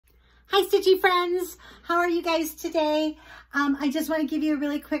Hi Stitchy Friends, how are you guys today? I just want to give you a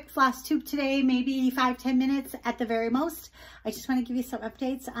really quick floss tube today, maybe 5-10 minutes at the very most. I just want to give you some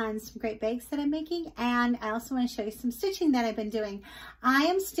updates on some great bags that I'm making, and I also want to show you some stitching that I've been doing. I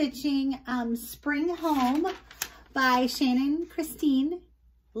am stitching Spring Home by Shannon Christine.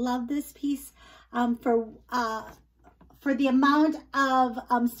 Love this piece for the amount of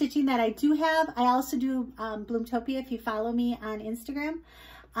stitching that I do have. I also do Bloomtopia if you follow me on Instagram.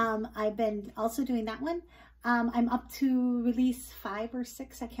 I've been also doing that one. I'm up to release 5 or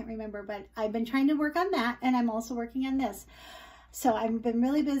 6, I can't remember, but I've been trying to work on that, and I'm also working on this. So I've been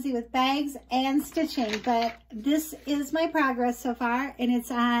really busy with bags and stitching, but this is my progress so far, and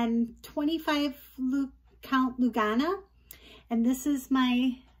it's on 25 count Lugana, and this is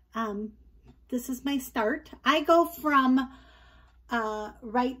my start. I go from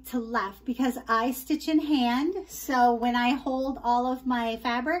right to left because I stitch in hand. So when I hold all of my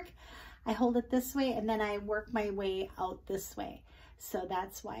fabric, I hold it this way and then I work my way out this way. So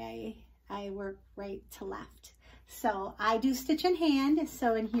that's why I work right to left. So I do stitch in hand.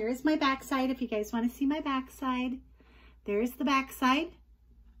 So, and here is my back side. If you guys want to see my back side, there's the back side.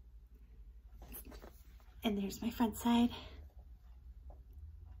 And there's my front side.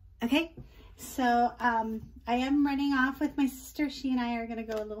 Okay. So I am running off with my sister. She and I are going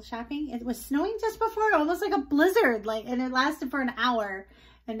to go a little shopping. It was snowing just before, almost like a blizzard, and it lasted for an hour,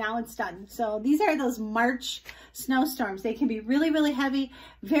 and now it's done. So these are those March snowstorms. They can be really, really heavy,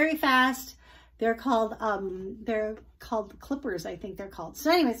 very fast. They're called clippers, I think they're called.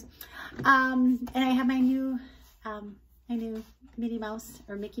 So anyways, and I have my new Minnie Mouse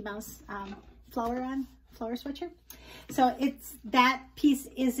or Mickey Mouse flower sweatshirt. So that piece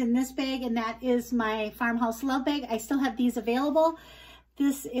is in this bag, and that is my Farmhouse Love bag. I still have these available.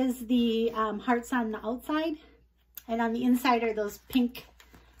 This is the hearts on the outside, and on the inside are those pink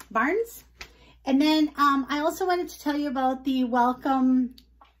barns. And then I also wanted to tell you about the Welcome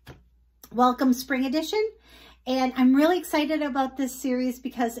Spring Edition. And I'm really excited about this series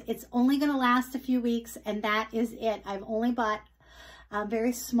because it's only going to last a few weeks, and that is it. I've only bought a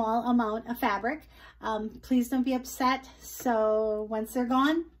very small amount of fabric. Please don't be upset. So once they're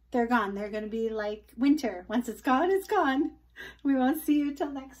gone, they're gone. They're going to be like winter. Once it's gone, it's gone. We won't see you till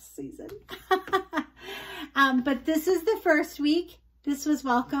next season. But this is the first week. This was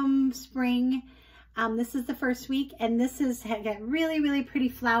Welcome Spring. This is the first week, and this has got really, really pretty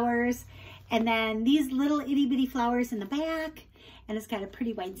flowers. And then these little itty bitty flowers in the back, and it's got a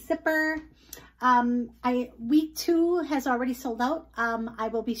pretty white zipper. Week 2 has already sold out. I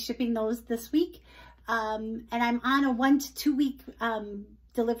will be shipping those this week. And I'm on a 1 to 2 week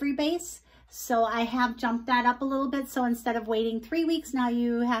delivery base. So I have jumped that up a little bit. So instead of waiting 3 weeks, now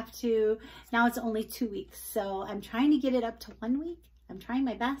it's only 2 weeks. So I'm trying to get it up to 1 week. I'm trying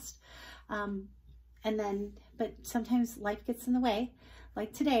my best. But sometimes life gets in the way.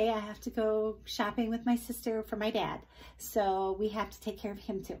 Like today, I have to go shopping with my sister for my dad. So we have to take care of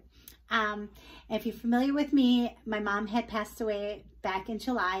him too. If you're familiar with me, my mom had passed away back in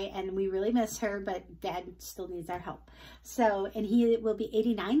July, and we really miss her, but Dad still needs our help. So, and he will be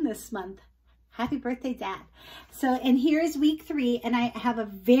 89 this month. Happy birthday, Dad. So, and here is week 3, and I have a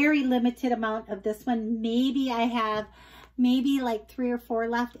very limited amount of this one. Maybe I have like 3 or 4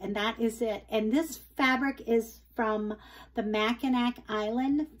 left, and that is it. And this fabric is from the Mackinac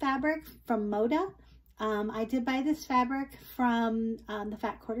Island fabric from Moda. I did buy this fabric from the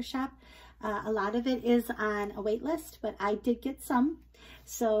Fat Quarter Shop. A lot of it is on a wait list, but I did get some.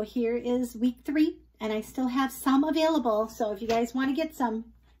 So here is week 3, and I still have some available. So if you guys want to get some,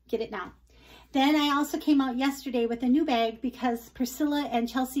 get it now. Then I also came out yesterday with a new bag because Priscilla and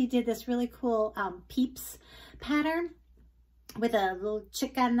Chelsea did this really cool Peeps pattern with a little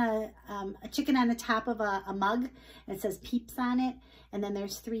chick on a chicken on the top of a mug, and it says Peeps on it. And then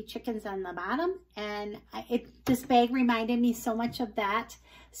there's 3 chickens on the bottom. And this bag reminded me so much of that.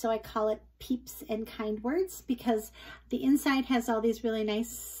 So I call it Peeps and Kind Words because the inside has all these really nice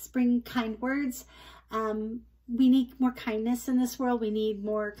spring kind words. We need more kindness in this world. We need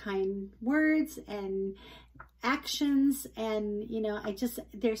more kind words and actions. And, you know,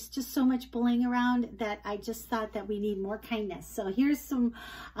 there's just so much bullying around that I just thought that we need more kindness. So here's some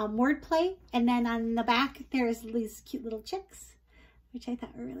wordplay. And then on the back, there's these cute little chicks, which I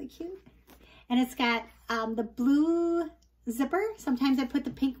thought were really cute. And it's got the blue zipper. Sometimes I put the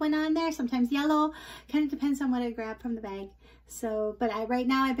pink one on there, sometimes yellow. Kind of depends on what I grab from the bag. So, but right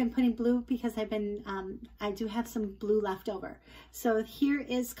now I've been putting blue because I do have some blue left over. So here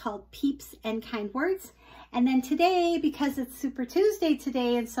is called Peeps and Kind Words. And then today, because it's Super Tuesday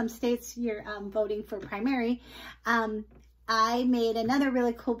today, in some states you're voting for primary, I made another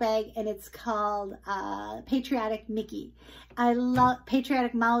really cool bag, and it's called Patriotic Mickey. I love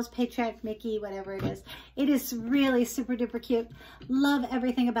Patriotic Mouse, Patriotic Mickey, whatever it is. It is really super duper cute. Love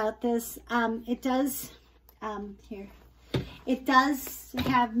everything about this. It does, it does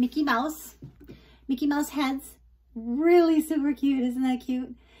have Mickey Mouse heads. Really super cute, isn't that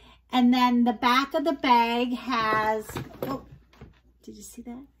cute? And then the back of the bag has, oh, did you see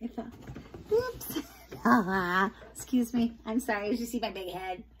that? It fell. Oops. Excuse me. I'm sorry. As you see my big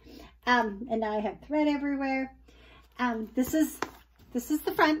head. And now I have thread everywhere. This is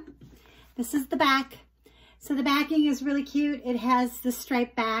the front. This is the back. So the backing is really cute. It has the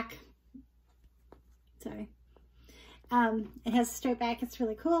striped back. Sorry. It has a striped back. It's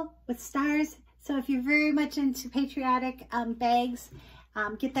really cool with stars. So if you're very much into patriotic bags,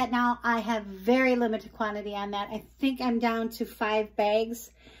 get that now. I have very limited quantity on that. I think I'm down to 5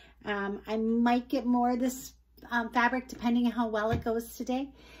 bags. I might get more of this fabric depending on how well it goes today.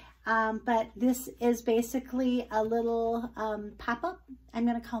 But this is basically a little pop-up. I'm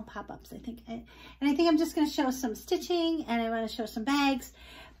going to call them pop-ups, I think. And I think I'm just going to show some stitching, and I want to show some bags.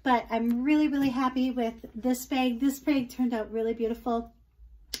 But I'm really, really happy with this bag. This bag turned out really beautiful.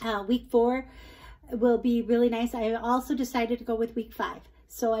 Week 4 will be really nice. I also decided to go with week 5.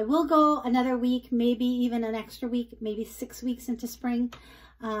 So I will go another week, maybe even an extra week, maybe 6 weeks into spring.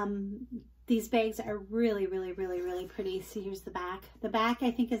 These bags are really, really, really, really pretty. So here's the back. The back,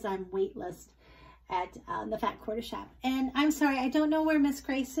 I think, is on wait list at the Fat Quarter Shop. And I'm sorry, I don't know where Miss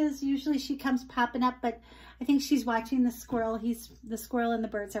Grace is. Usually she comes popping up, but I think she's watching the squirrel. The squirrel and the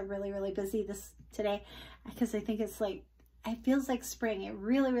birds are really, really busy today because I think it's like, it feels like spring. It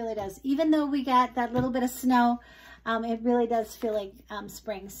really, really does. Even though we got that little bit of snow, it really does feel like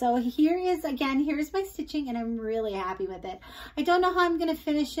spring. So here's my stitching, and I'm really happy with it. I don't know how I'm going to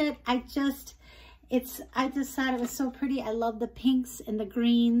finish it. I just thought it was so pretty. I love the pinks and the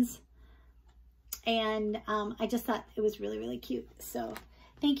greens, and I just thought it was really, really cute. So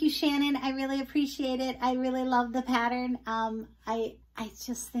thank you, Shannon. I really appreciate it. I really love the pattern. I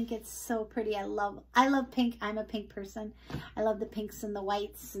just think it's so pretty. I love pink. I'm a pink person. I love the pinks and the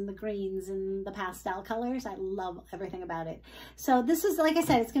whites and the greens and the pastel colors. I love everything about it. So this is, like I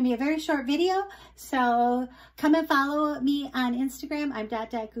said, it's going to be a very short video. So come and follow me on Instagram. I'm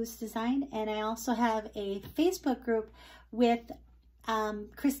Dotdotgoosedesign, and I also have a Facebook group with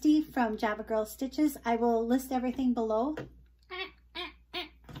Christy from Javagirlstitches. I will list everything below.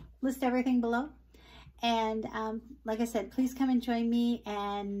 And like I said, please come and join me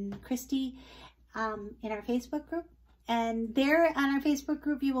and Christy in our Facebook group. And there on our Facebook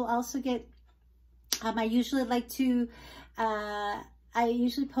group, you will also get, I usually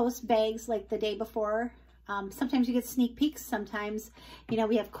post bags like the day before. Sometimes you get sneak peeks. Sometimes,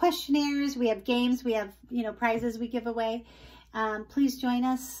 we have questionnaires, we have games, we have, prizes we give away. Please join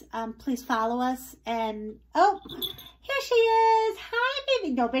us. Please follow us. And, oh, here she is. Hi,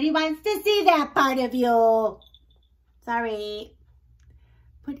 baby. Nobody wants to see that part of you. Sorry.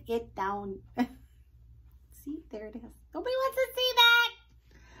 Put it down. See, there it is. Nobody wants to see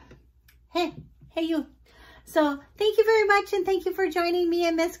that. Hey, you. So thank you very much. And thank you for joining me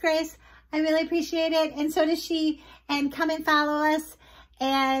and Miss Grace. I really appreciate it. And so does she. And come and follow us.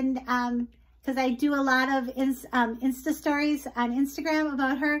 And, because I do a lot of Insta stories on Instagram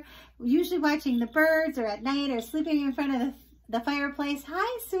about her, usually watching the birds or at night or sleeping in front of the fireplace.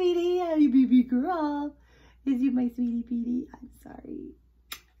 Hi, sweetie. Hi, baby girl. Is you my sweetie Petey? I'm sorry.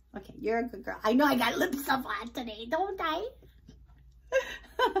 Okay, you're a good girl. I know I got lip stuff on today, don't I?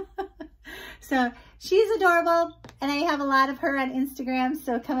 So she's adorable, and I have a lot of her on Instagram,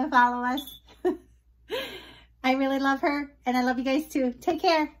 so come and follow us. I really love her, and I love you guys too. Take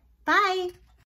care. Bye.